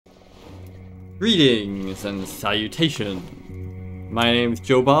Greetings and salutation. My name's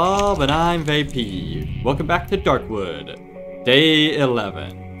Joe Bob and I'm VP. Welcome back to Darkwood. Day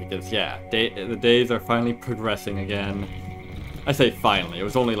 11. Because yeah, the days are finally progressing again. I say finally, it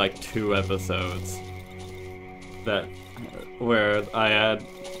was only like 2 episodes that where I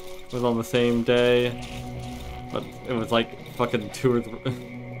was on the same day. But it was like fucking 2 or 3,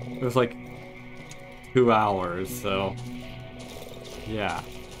 it was like 2 hours, so yeah.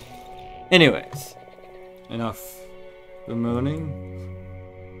 Anyways, enough bemoaning.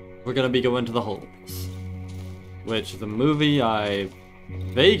 We're gonna be going to the Holes, which is a movie I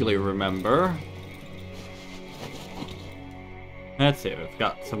vaguely remember. Let's see, we've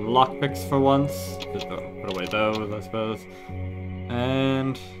got some lockpicks for once. Just put away those, I suppose.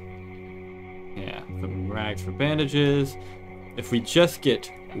 And yeah, some rags for bandages. If we just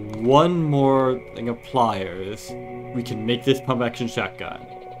get one more thing of pliers, we can make this pump action shotgun.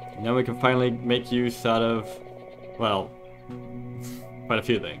 Now we can finally make use out of, well, quite a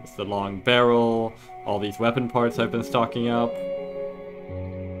few things. The long barrel, all these weapon parts I've been stocking up,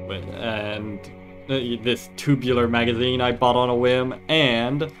 and this tubular magazine I bought on a whim,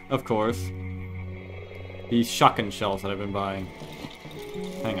 and, of course, these shotgun shells that I've been buying.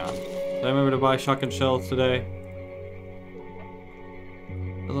 Hang on. Did I remember to buy shotgun shells today?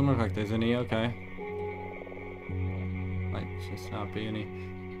 Doesn't look like there's any, okay. Might just not be any.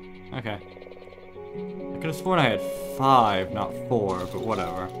 Okay. I could have sworn I had 5, not 4, but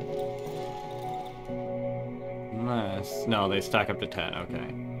whatever. Unless... no, they stack up to 10,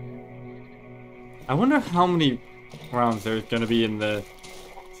 okay. I wonder how many rounds there's gonna be in the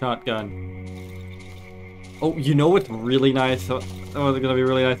shotgun. Oh, you know what's really nice? Oh, it's gonna be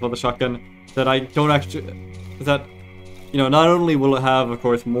really nice about the shotgun? That I don't actually... is that... you know, not only will it have, of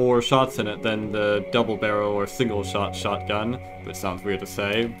course, more shots in it than the double barrel or single shot shotgun, which sounds weird to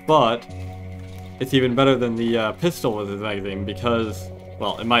say, but it's even better than the pistol with this magazine because,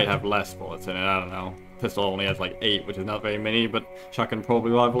 well, it might have less bullets in it, I don't know. Pistol only has like 8, which is not very many, but shotgun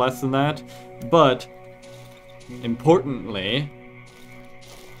probably will have less than that. But, importantly,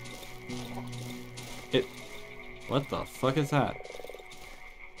 it... what the fuck is that?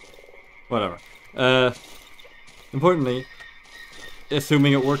 Whatever. Importantly,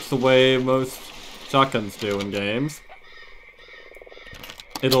 assuming it works the way most shotguns do in games,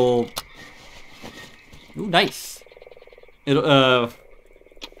 it'll... ooh, nice! It'll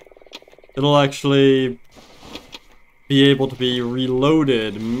actually be able to be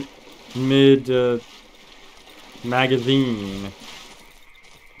reloaded mid magazine.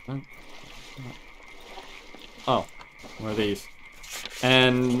 Oh, what are these?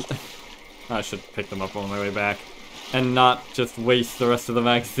 And I should pick them up on my way back. And not just waste the rest of the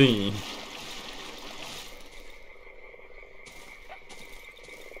magazine.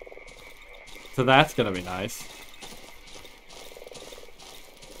 So that's gonna be nice.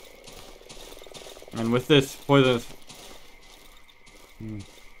 And with this poisonous... I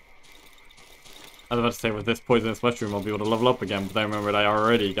was about to say with this poisonous mushroom I'll be able to level up again, but I remembered I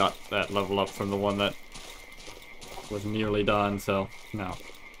already got that level up from the one that was nearly done, so no.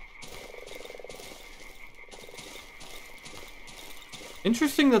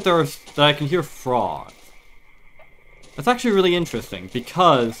 Interesting that that I can hear frogs. That's actually really interesting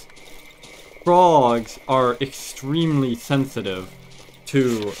because frogs are extremely sensitive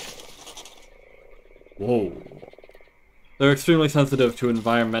to... whoa. They're extremely sensitive to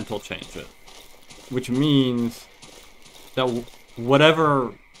environmental changes, which means that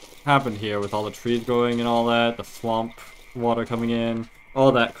whatever happened here with all the trees growing and all that, the swamp water coming in,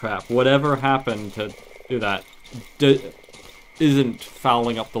 all that crap, whatever happened to do that, isn't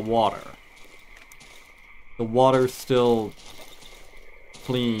fouling up the water. The water's still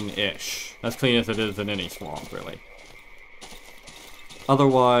clean-ish. As clean as it is in any swamp, really.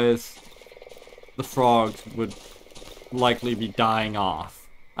 Otherwise, the frogs would likely be dying off.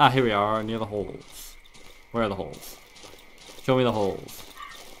 Ah, here we are, near the holes. Where are the holes? Show me the holes.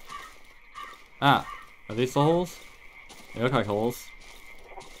 Ah, are these the holes? They look like holes.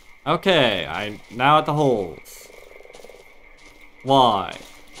 Okay, I'm now at the holes. Why?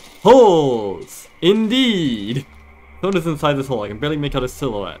 Holes! Indeed! Someone is inside this hole. I can barely make out a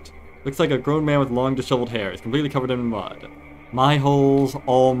silhouette. Looks like a grown man with long disheveled hair. He's completely covered in mud. My holes,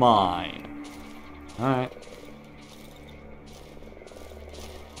 all mine. Alright.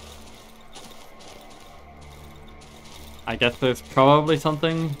 I guess there's probably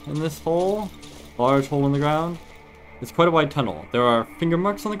something in this hole. Large hole in the ground. It's quite a wide tunnel. There are finger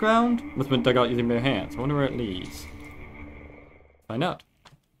marks on the ground. Must have been dug out using bare hands. I wonder where it leads. Find out.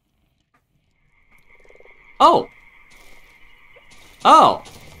 Oh! Oh!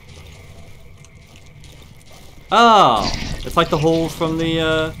 Oh! It's like the holes from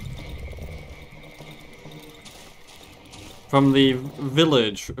the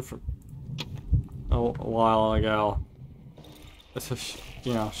village a while ago. It's a,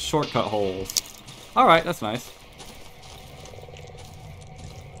 you know, shortcut holes. Alright, that's nice.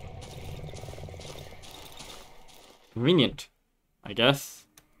 Convenient, I guess.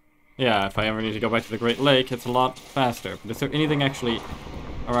 Yeah, if I ever need to go back to the Great Lake, it's a lot faster. But is there anything actually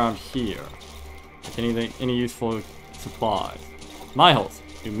around here? Like any useful supplies? Miles,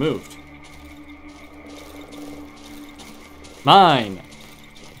 you moved. Mine!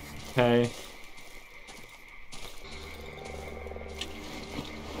 Okay.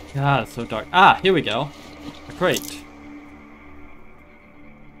 God, it's so dark. Ah, here we go. A crate.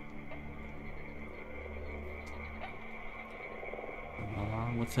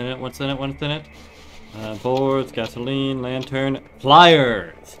 What's in it? What's in it? What's in it? Boards, gasoline, lantern,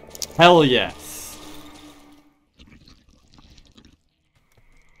 pliers! Hell yes!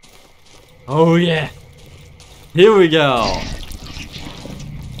 Oh yeah! Here we go!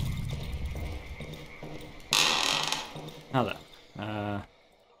 Now then,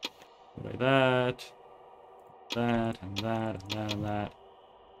 like that, and that, and that, and that,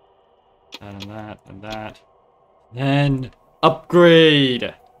 and that, and that. Then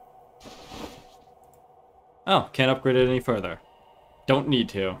upgrade! Oh, can't upgrade it any further. Don't need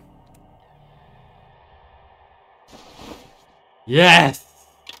to. Yes!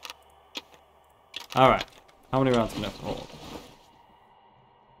 Alright. How many rounds can it hold?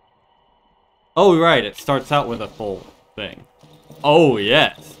 Oh, right. It starts out with a full thing. Oh,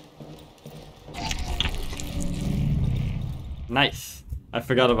 yes. Nice. I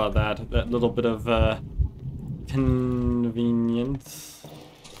forgot about that. That little bit of, convenience.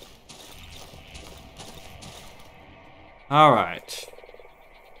 Alright.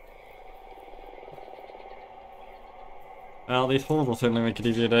 Well, these holes will certainly make it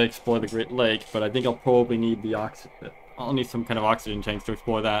easier to explore the Great Lake, but I think I'll probably need the I'll need some kind of oxygen tanks to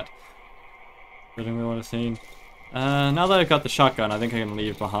explore that. Everything we want to see. Now that I've got the shotgun, I think I can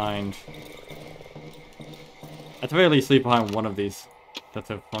leave behind. At the very least, leave behind one of these. That's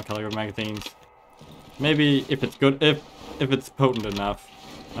a caliber magazines. Maybe if it's good, if it's potent enough,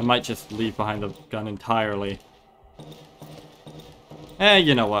 I might just leave behind the gun entirely.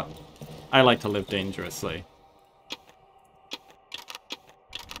 You know what? I like to live dangerously.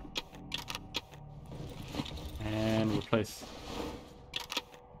 And replace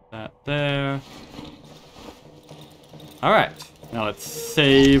that there. Alright, now let's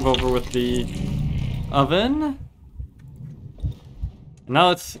save over with the oven. Now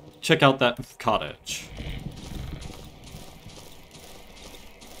let's check out that cottage.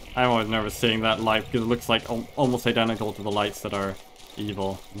 I'm always nervous seeing that light because it looks like almost identical to the lights that are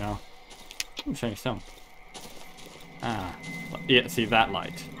evil, you know? Ooh, shiny stone. Ah, yeah, see that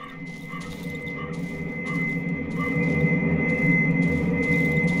light.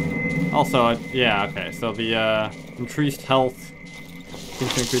 Also, yeah, okay, so the increased health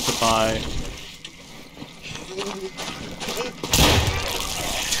seems to increase it by...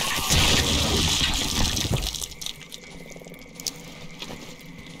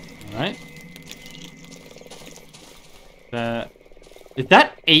 Alright. Is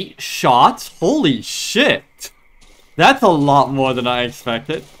that 8 shots? Holy shit! That's a lot more than I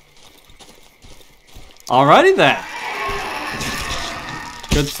expected. Alrighty then.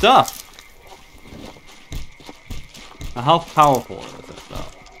 Good stuff. Now, how powerful is it, though?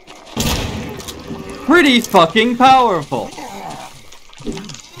 Pretty fucking powerful!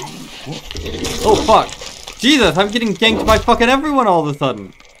 Oh, fuck. Jesus, I'm getting ganked by fucking everyone all of a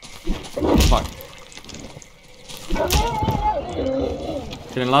sudden. Fuck.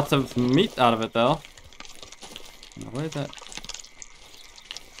 Getting lots of meat out of it, though. Where is that?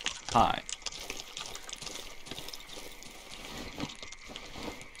 Hi.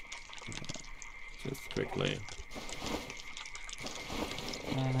 Just quickly.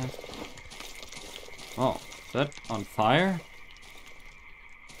 Oh, is that on fire?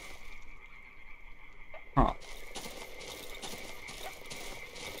 Huh.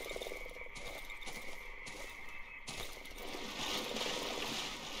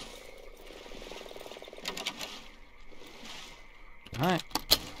 Alright.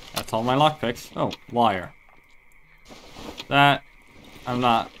 That's all my lockpicks. Oh, wire. That... I'm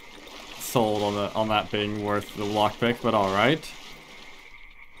not sold on that being worth the lockpick, but alright.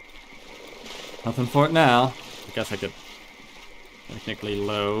 Nothing for it now. I guess I could technically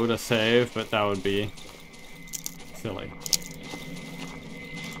load a save, but that would be silly.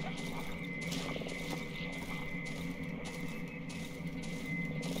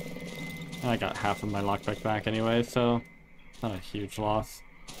 I got half of my lockpick back anyway, so not a huge loss.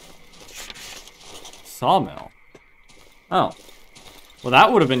 Sawmill. Oh. Well,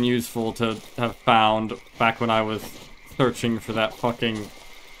 that would have been useful to have found back when I was searching for that fucking...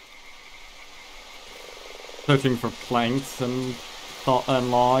 searching for planks and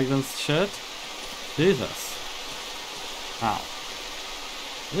logs and shit. Jesus. Wow.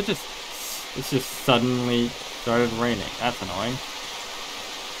 It just suddenly started raining. That's annoying.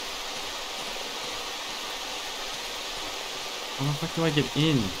 How the fuck do I get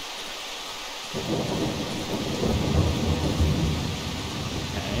in?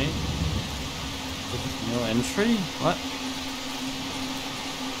 Okay. No entry? What?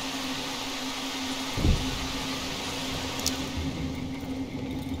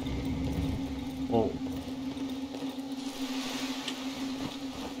 Oh.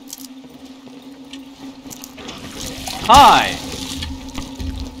 Hi!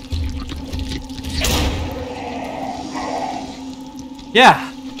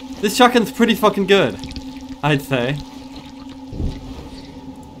 Yeah! This shotgun's pretty fucking good, I'd say.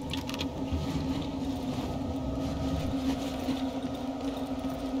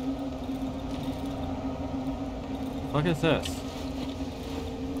 What is this?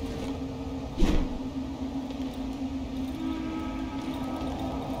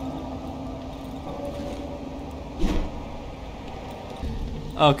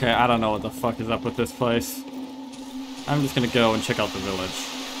 Okay, I don't know what the fuck is up with this place. I'm just gonna go and check out the village.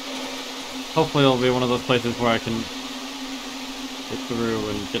 Hopefully it'll be one of those places where I can get through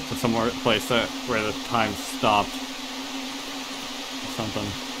and get to somewhere place where the time stopped. Or something.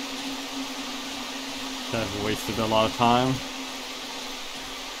 I've wasted a lot of time.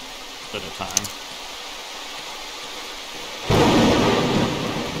 Bit of time.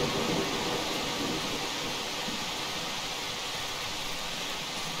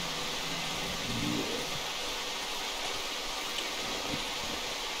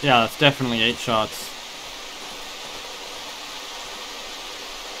 Yeah, that's definitely 8 shots.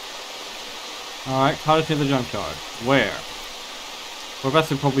 Alright, caught it to the junkyard. Where? We're about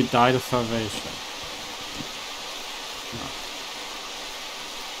to probably died of starvation.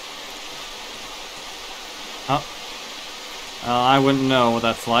 No. Oh. I wouldn't know what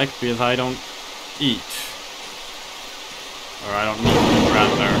that's like because I don't eat. Or I don't need to eat,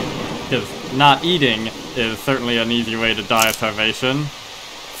 rather. Because not eating is certainly an easy way to die of starvation.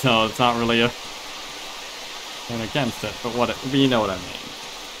 So it's not really a thing against it, but you know what I mean.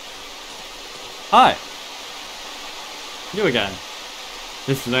 Hi! You again.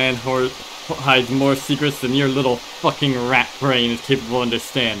 This land hides more secrets than your little fucking rat brain is capable of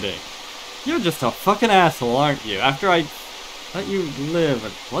understanding. You're just a fucking asshole, aren't you? After I let you live,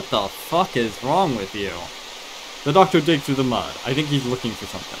 what the fuck is wrong with you? The doctor digs through the mud. I think he's looking for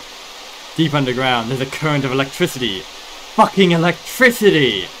something. Deep underground, there's a current of electricity. Fucking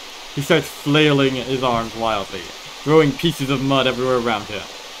electricity! He starts flailing his arms wildly, throwing pieces of mud everywhere around him.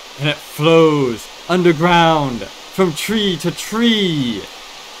 And it flows underground, from tree to tree!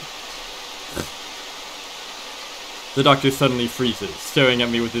 The doctor suddenly freezes, staring at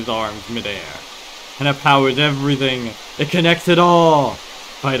me with his arms midair. And it powers everything. It connects it all.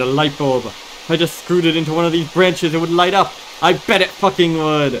 If I had a light bulb, if I just screwed it into one of these branches, it would light up. I bet it fucking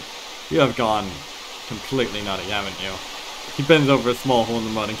would. You have gone completely nutty, haven't you? He bends over a small hole in the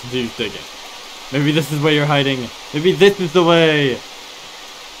mud and continues digging. Maybe this is where you're hiding. Maybe this is the way.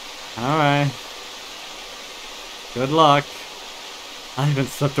 Alright. Good luck. I haven't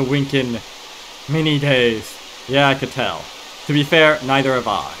slept a wink in many days. Yeah, I could tell. To be fair, neither have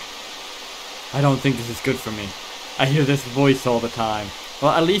I. I don't think this is good for me. I hear this voice all the time.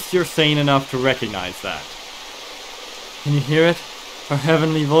 Well, at least you're sane enough to recognize that. Can you hear it? Our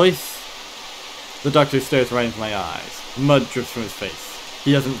heavenly voice? The doctor stares right into my eyes. Mud drips from his face.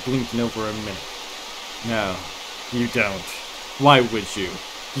 He hasn't blinked in over a minute. No, you don't. Why would you?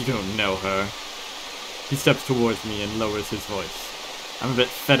 You don't know her. He steps towards me and lowers his voice. I'm a bit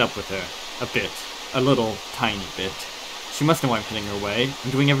fed up with her. A bit. A little, tiny bit. She must know I'm getting her way.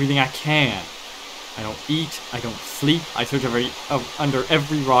 I'm doing everything I can. I don't eat. I don't sleep. I search under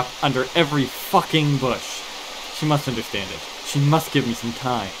every rock, under every fucking bush. She must understand it. She must give me some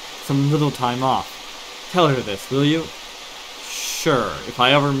time. Some little time off. Tell her this, will you? Sure. If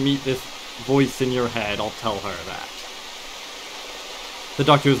I ever meet this voice in your head, I'll tell her that. The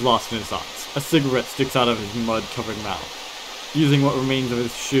doctor is lost in his thoughts. A cigarette sticks out of his mud-covered mouth. Using what remains of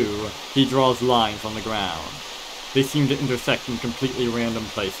his shoe, he draws lines on the ground. They seem to intersect in completely random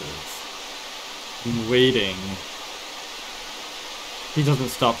places. I'm waiting. He doesn't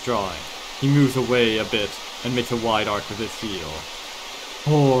stop drawing. He moves away a bit and makes a wide arc with his heel.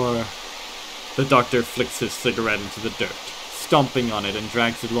 4, The doctor flicks his cigarette into the dirt, stomping on it and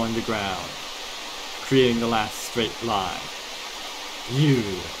drags it along the ground, creating the last straight line. You.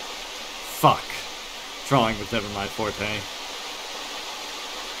 Fuck. Drawing was never my forte.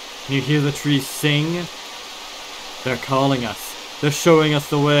 Can you hear the trees sing? They're calling us. They're showing us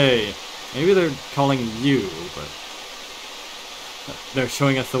the way. Maybe they're calling you, but... they're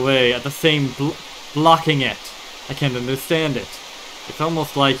showing us the way at the same blocking it. I can't understand it. It's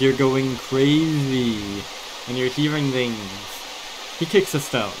almost like you're going crazy and you're hearing things. He kicks a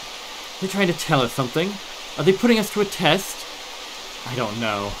stone. They're trying to tell us something. Are they putting us to a test? I don't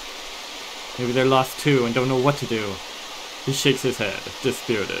know. Maybe they're lost too and don't know what to do. He shakes his head,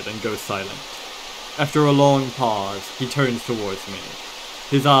 dispirited, and goes silent. After a long pause, he turns towards me.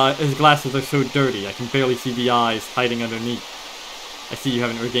 His glasses are so dirty I can barely see the eyes hiding underneath. I see you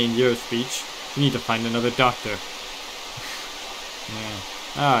haven't regained your speech. You need to find another doctor. Yeah.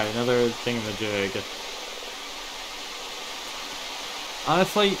 Alright, another thingamajig.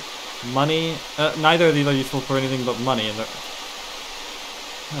 Honestly, money... neither of these are useful for anything but money.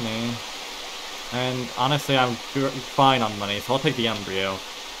 Money. And honestly, I'm fine on money, so I'll take the embryo.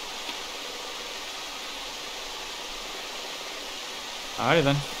 Alrighty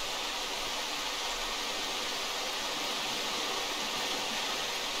then.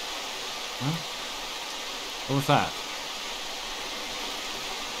 Huh? What was that?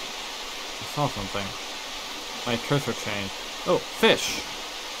 I saw something. My cursor changed. Oh, fish!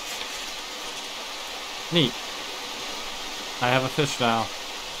 Neat. I have a fish now.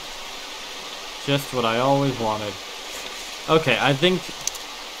 Just what I always wanted. Okay, I think...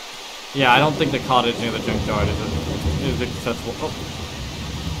 yeah, I don't think the cottage near the junkyard is accessible. Oh.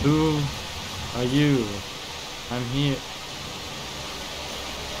 Who are you? I'm here.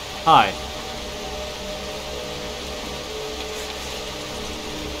 Hi.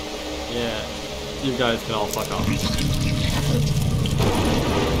 Yeah, you guys can all fuck off.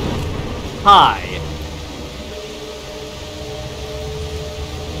 Hi.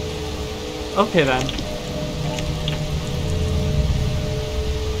 Okay then.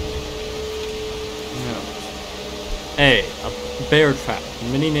 No. A bear trap.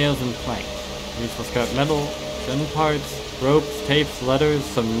 Mini nails and planks. Useful scrap metal, gun parts, ropes, tapes, letters,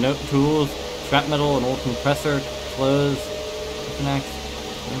 some note tools, scrap metal, an old compressor, clothes, an axe,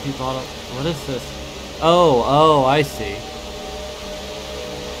 empty bottle. What is this? Oh, I see.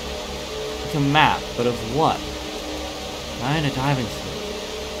 It's a map, but of what? Find a diving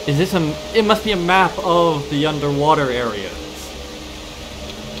suit. Is this it must be a map of the underwater areas.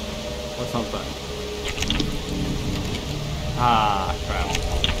 Or something. Ah, crap.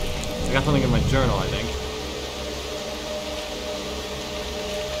 I got something in my journal, I think.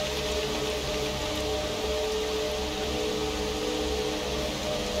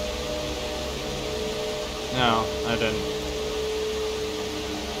 No, I didn't.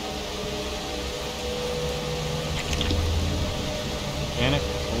 Organic?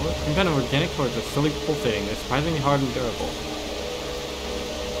 Some kind of organic torch is slowly pulsating. They're surprisingly hard and durable.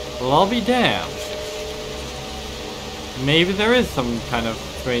 Well, I'll be damned. Maybe there is some kind of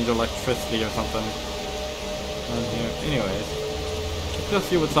strange electricity or something on here. Anyways, let's go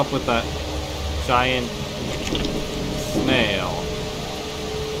see what's up with that giant snail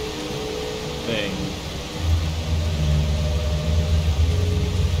thing.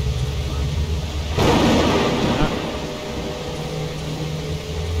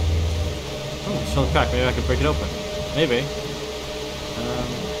 Shell crack, maybe I could break it open. Maybe.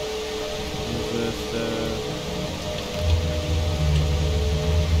 Is this,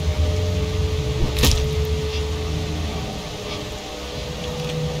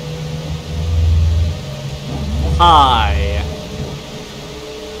 Hi!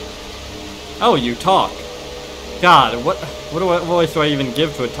 Oh, you talk! God, what voice do I even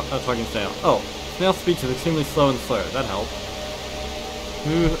give to a talking snail? Oh, snail speech is extremely slow and slurred. That helps.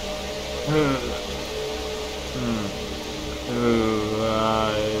 Who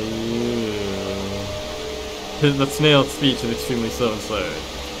are you? The snail's speech is extremely slow and slurred.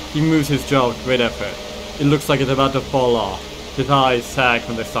 He moves his jaw with great effort. It looks like it's about to fall off. His eyes sag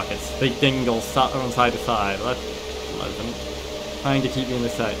from their sockets. They dingle from side to side. Pleasant. Trying to keep me in the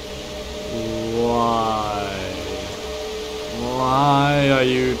sight. Why? Why are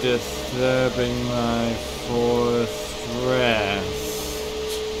you disturbing my forced rest?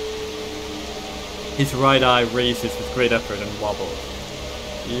 His right eye raises with great effort and wobbles.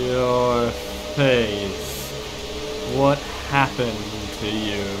 Your face. What happened to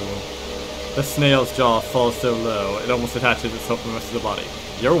you? The snail's jaw falls so low, it almost attaches itself to the rest of the body.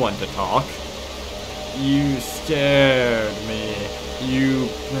 You're one to talk. You scared me. You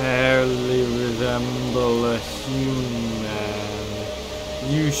barely resemble a human.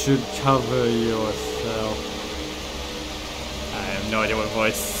 You should cover yourself. I have no idea what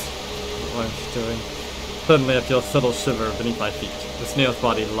I'm doing. Suddenly I feel a subtle shiver beneath my feet. The snail's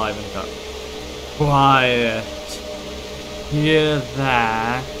body livens up. Quiet. Hear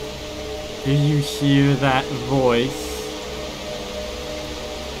that? Do you hear that voice?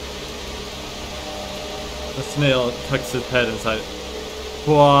 The snail tucks his head inside.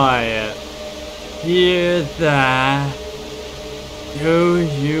 Quiet. Hear that? Do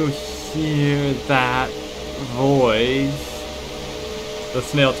you hear that voice? The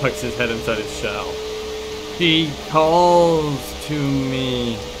snail tucks his head inside his shell. She calls to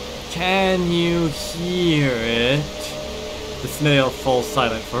me. Can you hear it? The snail falls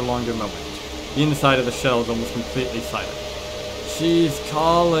silent for a longer moment. The inside of the shell is almost completely silent. She's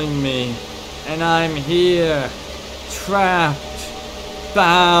calling me, and I'm here, trapped,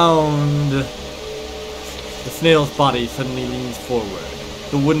 bound. The snail's body suddenly leans forward.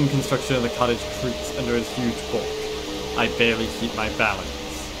 The wooden construction of the cottage creaks under his huge bulk. I barely keep my balance.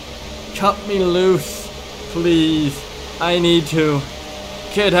 Cut me loose, please. I need to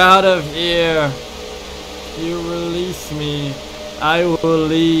get out of here. You release me, I will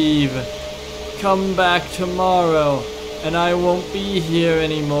leave. Come back tomorrow, and I won't be here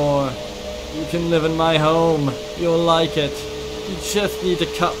anymore. You can live in my home. You'll like it. You just need to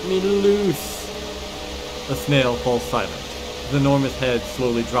cut me loose. The snail falls silent. His enormous head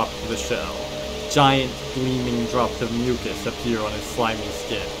slowly drops to the shell. Giant, gleaming drops of mucus appear on his slimy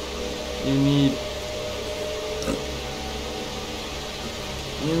skin.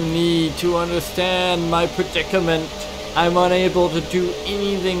 You need to understand my predicament. I'm unable to do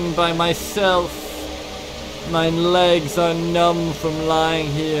anything by myself. My legs are numb from lying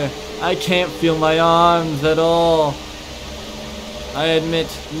here. I can't feel my arms at all. I admit,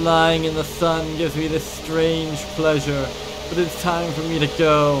 lying in the sun gives me this strange pleasure, but it's time for me to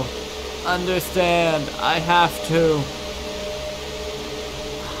go. Understand, I have to.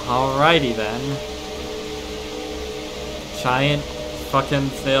 Alrighty then. Giant fucking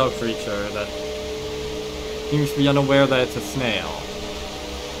snail creature that seems to be unaware that it's a snail.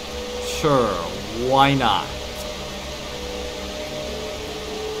 Sure, why not?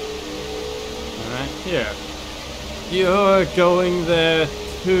 Alright, here. You're going there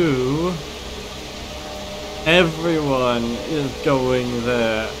too? Everyone is going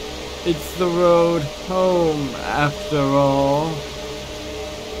there. It's the road home, after all.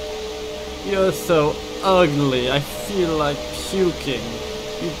 You're so ugly, I feel like puking.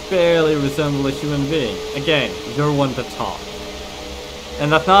 You barely resemble a human being. Again, you're one to talk.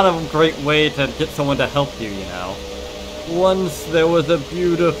 And that's not a great way to get someone to help you, you know. Once there was a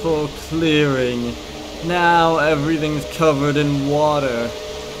beautiful clearing. Now everything's covered in water.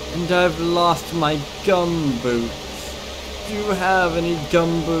 And I've lost my gum boots. Do you have any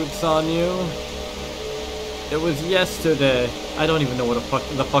gum boots on you? It was yesterday. I don't even know what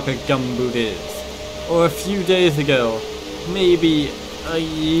the fuck a gum boot is. Or a few days ago. Maybe a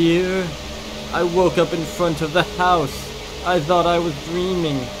year? I woke up in front of the house. I thought I was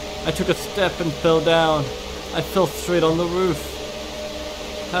dreaming. I took a step and fell down. I fell straight on the roof.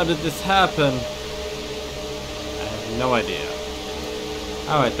 How did this happen? I have no idea.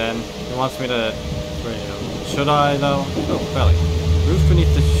 Alright then. He wants me to... Should I though? Oh, belly. Roof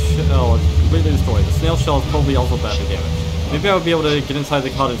beneath the shell is completely destroyed. The snail shell is probably also badly damaged. Maybe I would be able to get inside the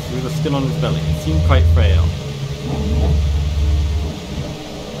cottage through the skin on his belly. It seemed quite frail.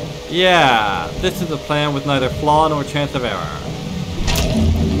 Yeah, this is a plan with neither flaw nor chance of error.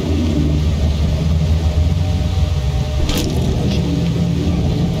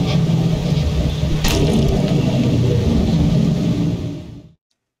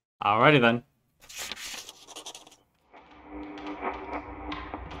 Alrighty then.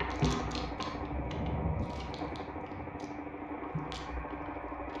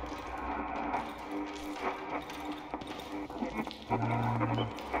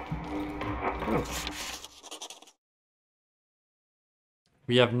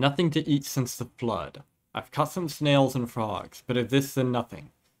 We have nothing to eat since the flood. I've caught some snails and frogs, but is this then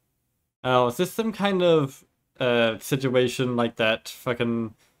nothing? Oh, is this some kind of situation like that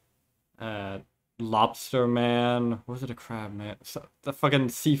fucking lobster man? Or was it a crab man? So, the fucking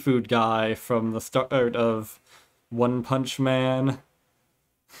seafood guy from the start of One Punch Man.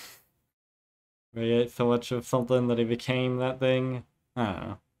 Where he ate so much of something that he became that thing? I don't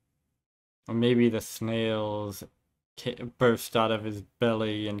know. Or maybe the snails burst out of his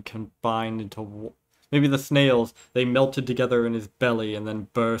belly and combined into Maybe the snails, they melted together in his belly and then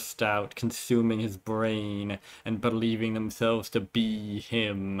burst out, consuming his brain and believing themselves to be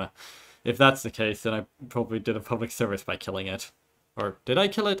him. If that's the case, then I probably did a public service by killing it. Or did I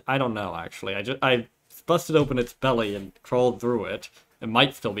kill it? I don't know, actually. I busted open its belly and crawled through it. It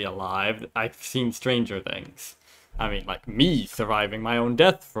might still be alive. I've seen stranger things. I mean, like me surviving my own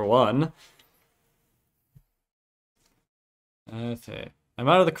death, for one. Let's see. I'm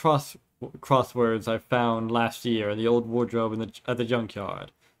out of the crosswords I found last year in the old wardrobe at the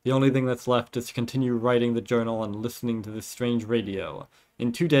junkyard. The only thing that's left is to continue writing the journal and listening to this strange radio.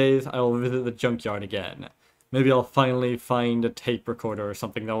 In 2 days, I will visit the junkyard again. Maybe I'll finally find a tape recorder or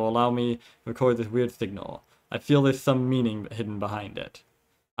something that will allow me to record this weird signal. I feel there's some meaning hidden behind it.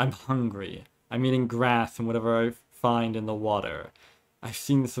 I'm hungry. I'm eating grass and whatever I find in the water. I've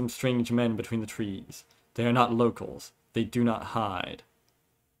seen some strange men between the trees. They are not locals. They do not hide.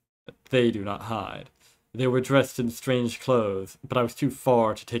 They do not hide. They were dressed in strange clothes, but I was too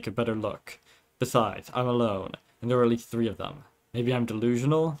far to take a better look. Besides, I'm alone, and there are at least 3 of them. Maybe I'm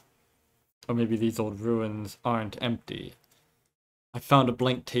delusional? Or maybe these old ruins aren't empty. I found a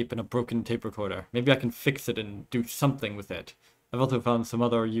blank tape and a broken tape recorder. Maybe I can fix it and do something with it. I've also found some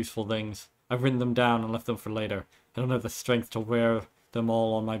other useful things. I've written them down and left them for later. I don't have the strength to wear them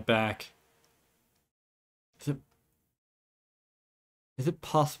all on my back. Is it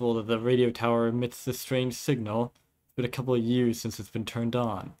possible that the radio tower emits this strange signal? It's been a couple of years since it's been turned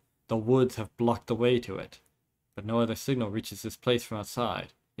on. The woods have blocked the way to it. But no other signal reaches this place from outside.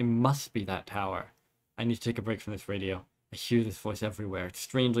 It must be that tower. I need to take a break from this radio. I hear this voice everywhere. It's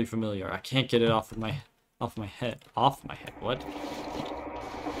strangely familiar. I can't get it off my head. Off my head? What?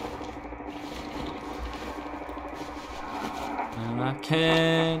 And I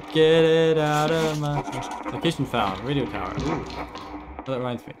can't get it out of my... Location found. Radio tower. Ooh. Oh, that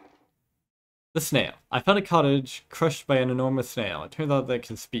reminds me. The snail. I found a cottage crushed by an enormous snail. It turns out that it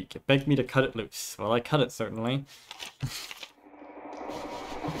can speak. It begged me to cut it loose. Well, I cut it, certainly.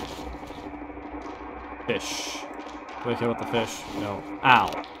 Fish. Do I care about the fish? No. Ow.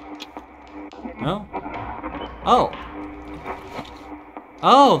 No? Oh!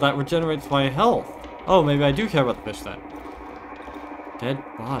 Oh, that regenerates my health. Oh, maybe I do care about the fish then. Dead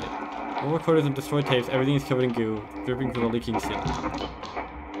body. All recorders and destroyed tapes. Everything is covered in goo, dripping from the leaking ceiling.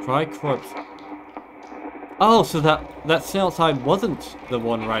 Dry corpse. Oh, so that snail outside wasn't the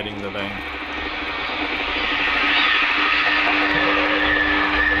one riding the thing.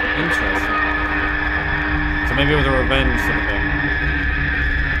 Interesting. So maybe it was a revenge sort of thing.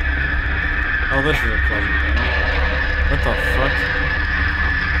 Oh, this is a pleasant thing. What the fuck?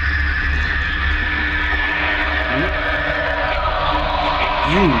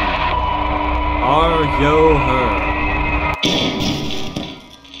 You are yo her.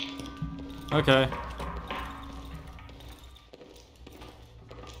 Okay.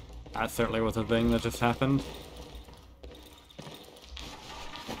 That certainly was a thing that just happened.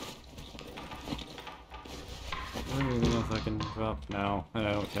 I don't even know if I can drop now. I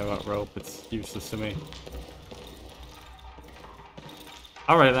don't care about rope, it's useless to me.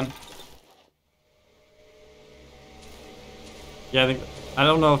 Alright then. Yeah, I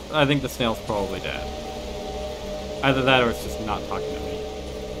don't know if, I think the snail's probably dead. Either that or it's just not talking to me.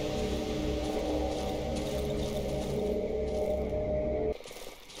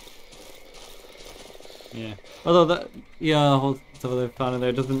 Yeah. Although that, yeah, whole stuff they found in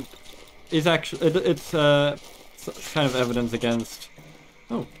there doesn't, is actually, it's kind of evidence against,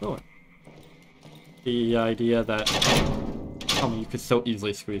 oh, go on. The idea that, I mean, you could so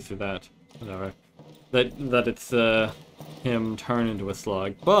easily squeeze through that, whatever. That it's, him turn into a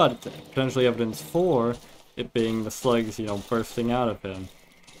slug, but it's potentially evidence for it being the slugs, you know, bursting out of him.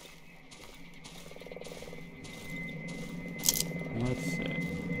 Let's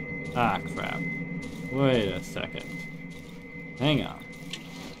see. Ah, crap. Wait a second. Hang on.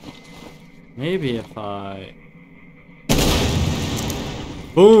 Maybe if I...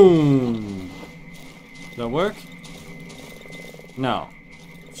 Boom! Does that work? No.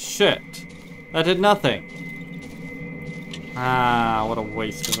 Shit. That did nothing. Ah, what a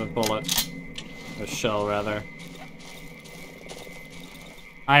waste of a bullet. A shell, rather.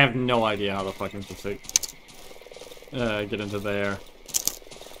 I have no idea how the fuck I'm supposed to get into there.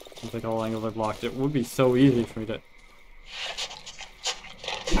 Seems like all angles are blocked. It would be so easy for me to...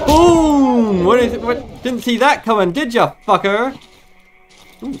 Boom! What is it? What? Didn't see that coming, did ya, fucker?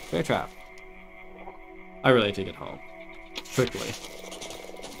 Ooh, bear trap. I really need to get home. Quickly.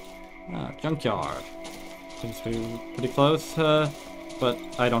 Ah, junkyard. Seems to be pretty close, but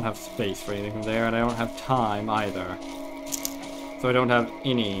I don't have space for anything from there, and I don't have time either. So I don't have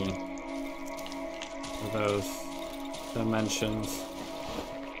any for those dimensions.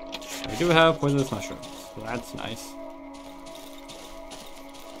 I do have poisonous mushrooms, so that's nice.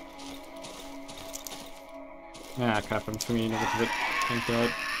 Ah, crap, I'm swinging over to the thank God.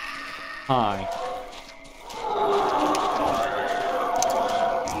 Hi.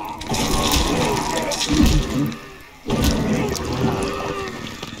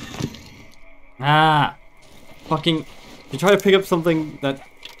 Ah! Fucking... You try to pick up something that...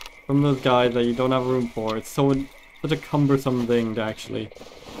 from those guys that you don't have room for. It's such a cumbersome thing to actually...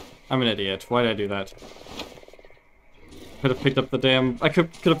 I'm an idiot. Why did I do that? Could have picked up the damn... I could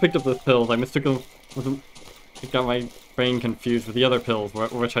have picked up those pills. I mistook them... It got my brain confused with the other pills,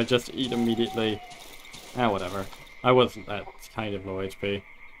 which I just eat immediately. Ah, whatever. I wasn't that kind of low HP.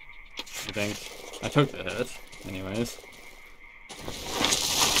 I think. I took the hit. Anyways.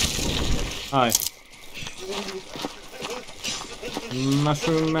 Hi.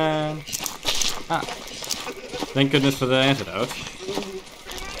 Mushroom man. Ah. Thank goodness for the antidote.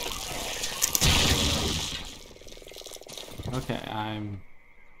 Okay, I'm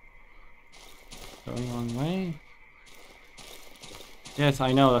going the wrong way. Yes,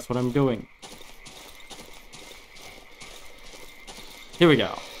 I know, that's what I'm doing. Here we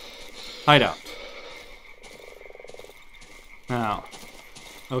go. Hideout. Now.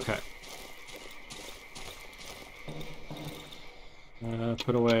 Okay.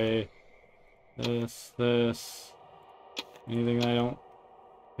 Put away this. Anything I don't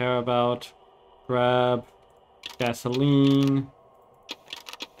care about. Grab gasoline.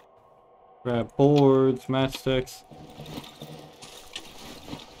 Grab boards, matchsticks.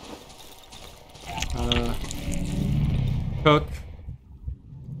 Cook.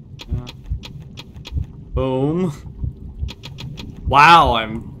 Boom. Wow,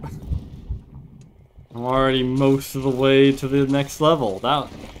 I'm already most of the way to the next level. That was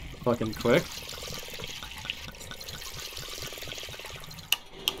fucking quick.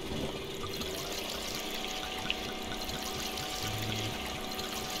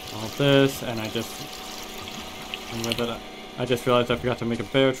 All this, and I just realized I forgot to make a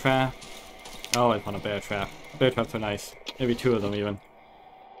bear trap. Oh, I found a bear trap. Bear traps are nice. Maybe 2 of them even.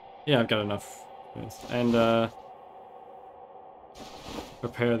 Yeah, I've got enough. And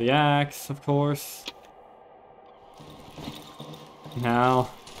repair the axe, of course. Now,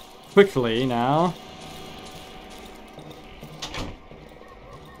 quickly now.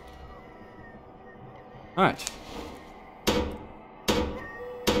 Alright.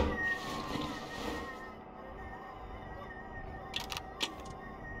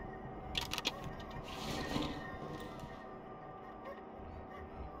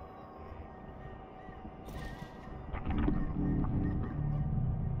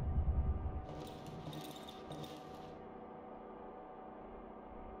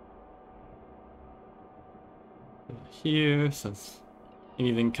 Here, since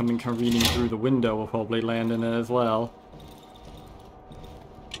anything coming careening through the window will probably land in it as well.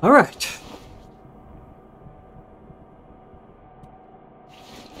 Alright.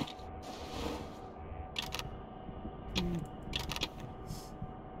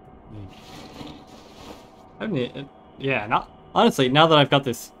 I mean, yeah, honestly, now that I've got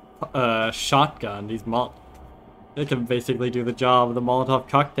this shotgun, it can basically do the job of the Molotov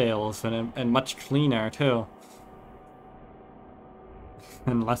cocktails and much cleaner too.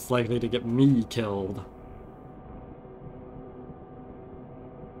 And less likely to get me killed.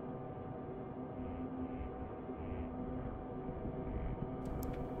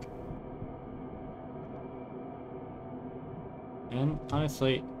 And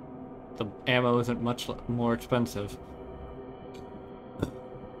honestly, the ammo isn't much more expensive.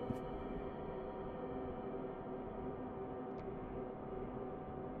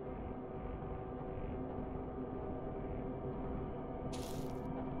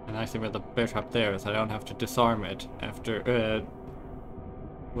 The nice thing about the bear trap there is I don't have to disarm it after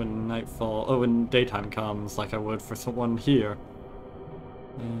when when daytime comes, like I would for someone here.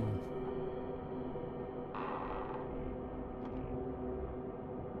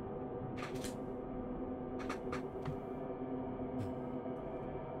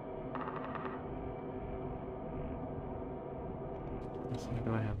 What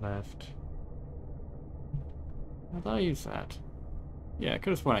do I have left? I thought I used that. Yeah, I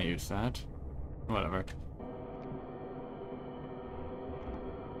could have sworn I used that. Whatever.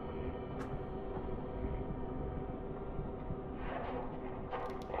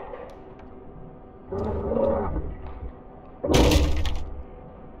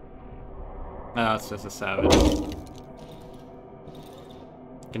 Oh, it's just a savage. You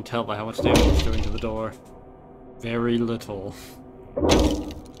can tell by how much damage it's doing to the door. Very little.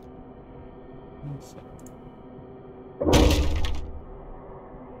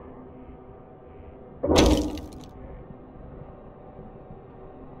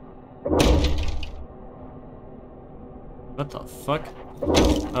 What the fuck?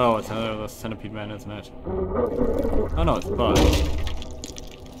 Oh, it's another of those centipede men, isn't it? Oh no, it's Bud.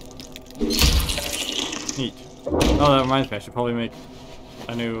 Neat. Oh, that reminds me, I should probably make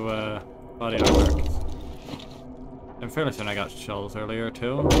a new body artwork. I'm fairly certain I got shells earlier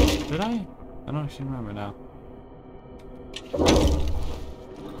too. Did I? I don't actually remember now.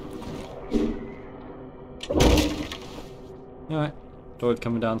 Alright, door's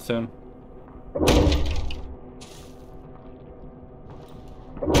coming down soon.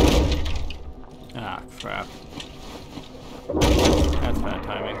 Ah, crap. That's bad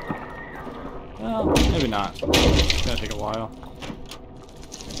timing. Well, maybe not. It's gonna take a while.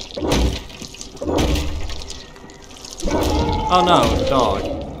 Oh no, it's a dog.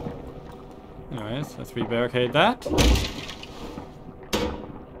 Anyways, let's re-barricade that.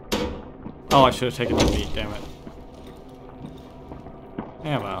 Oh, I should have taken the meat, damn it.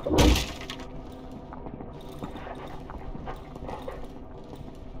 Yeah, well.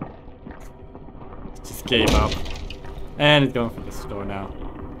 Just gave up. And he's going for this door now.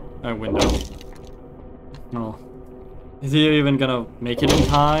 Or window. Oh. Is he even gonna make it in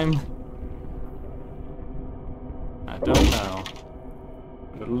time? I don't know.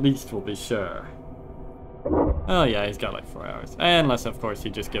 But at least we'll be sure. Oh yeah, he's got like 4 hours. Unless, of course,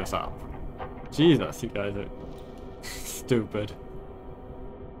 he just gives up. Jesus, you guys are stupid.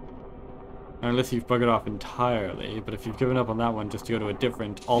 Or unless you've buggered off entirely, but if you've given up on that one just to go to a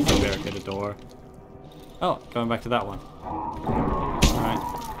different, also barricaded door. Oh, going back to that one. Alright.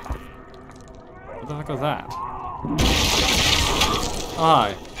 What the fuck was that?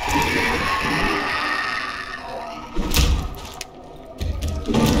 Hi.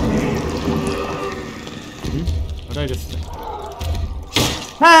 What did I just say?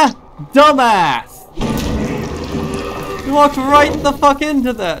 Ha! Dumbass! You walked right the fuck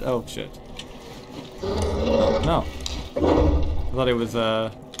into that! Oh shit. Oh, no. I thought it was,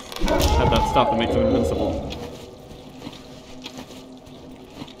 had that stuff that makes him invincible.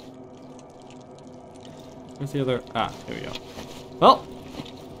 Where's the other? Ah, here we go. Well,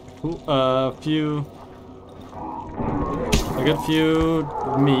 a good few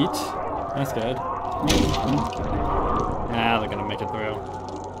meat. That's good. Ah, they're gonna make it through.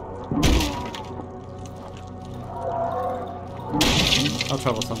 How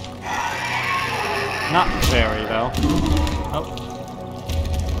troublesome. Not very, though. Oh.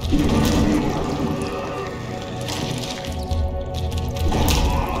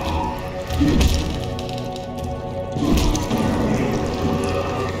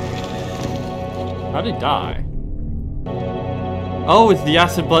 How did he die? Oh, is the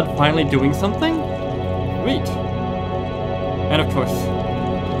acid blood finally doing something? Sweet. And of course,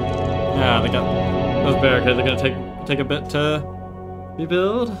 yeah, they got those barricades are gonna take a bit to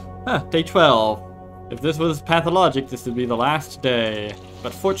rebuild. Ah, day 12. If this was pathologic, this would be the last day.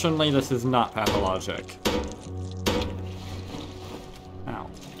 But fortunately, this is not pathologic. Ow.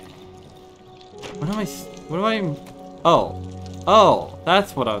 What do I... Oh. Oh,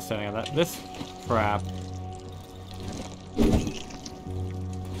 that's what I was saying. This crap.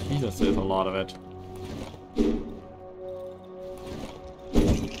 Jesus, there's a lot of it.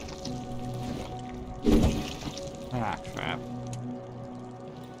 Ah, crap.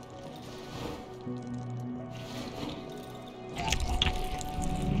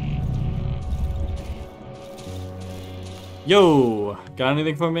 Yo, got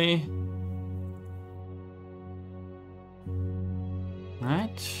anything for me?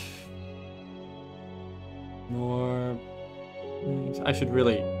 Right. More. I should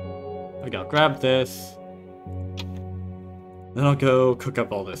really. Okay, I'll grab this. Then I'll go cook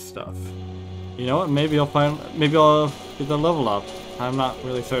up all this stuff. You know what? Maybe I'll get the level up. I'm not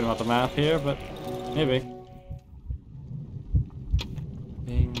really certain about the math here, but maybe.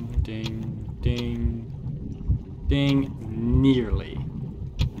 Ding, ding, ding, ding. Nearly.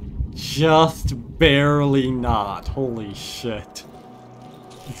 Just barely not. Holy shit.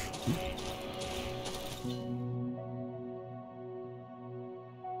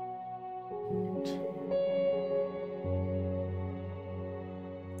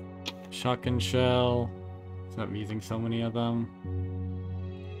 Shotgun shell. So I'm using so many of them.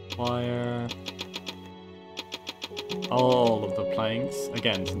 Wire. All of the planks.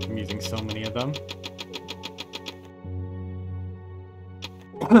 Again, since I'm using so many of them.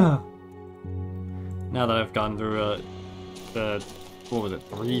 Now that I've gone through the, what was it,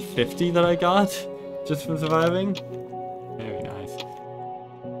 350 that I got just from surviving? Very nice.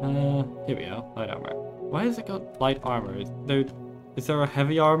 Here we go. Light armor. Why has it got light armor? Is there a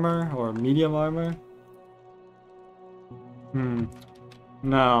heavy armor or medium armor?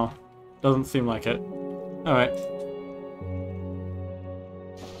 No. Doesn't seem like it. Alright.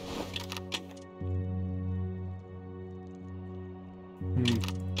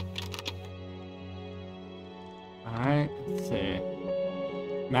 Alright, let's see.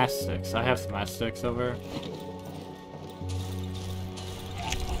 Match sticks. I have some match sticks over.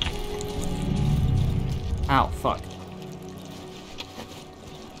 Ow, fuck.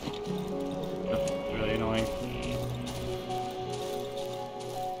 That's really annoying.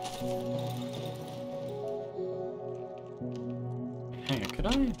 Hang on, could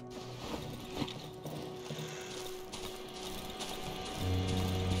I?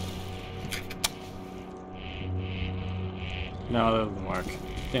 No, that doesn't work.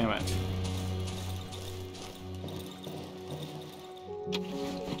 Damn it.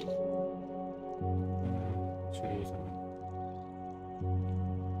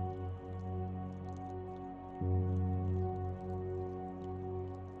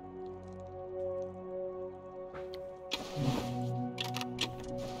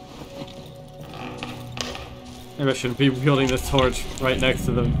 Maybe I shouldn't be wielding this torch right next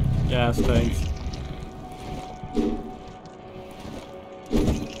to the gas tanks.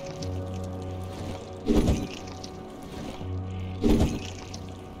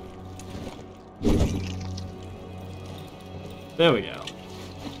 There we go.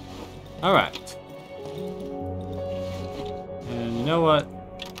 Alright. And you know what?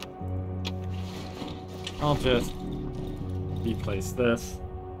 I'll just replace this.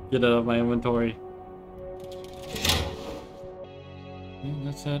 Get it out of my inventory.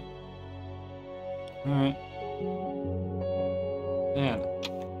 That's it. Alright. Man.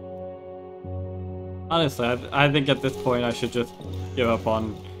 Honestly, I think at this point I should just give up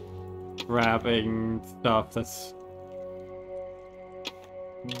on grabbing stuff that's,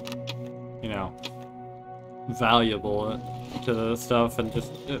 you know, valuable to the stuff, and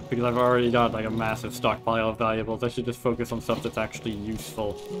just because I've already got like a massive stockpile of valuables, I should just focus on stuff that's actually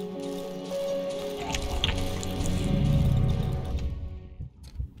useful.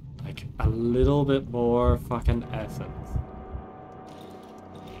 Like a little bit more fucking essence.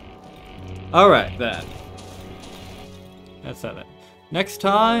 Alright then. That's it. Next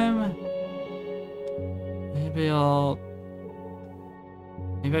time, maybe I'll...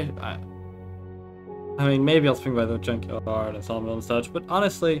 Maybe I mean, maybe I'll swing by the junkyard and sawmill and such, but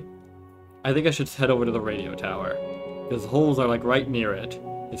honestly, I think I should head over to the radio tower. Because the holes are like right near it.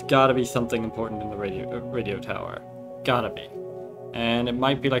 There's gotta be something important in the radio tower. Gotta be. And it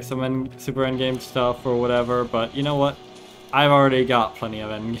might be like some super endgame stuff or whatever, but you know what? I've already got plenty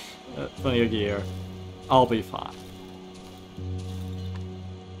of gear. I'll be fine.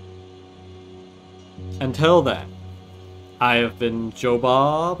 Until then, I have been Joe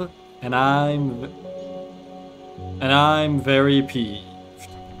Bob, and I'm very peeved.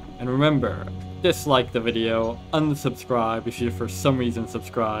 And remember, dislike the video, unsubscribe if you're for some reason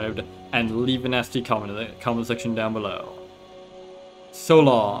subscribed, and leave a nasty comment in the comment section down below. So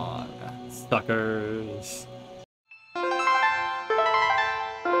long, suckers.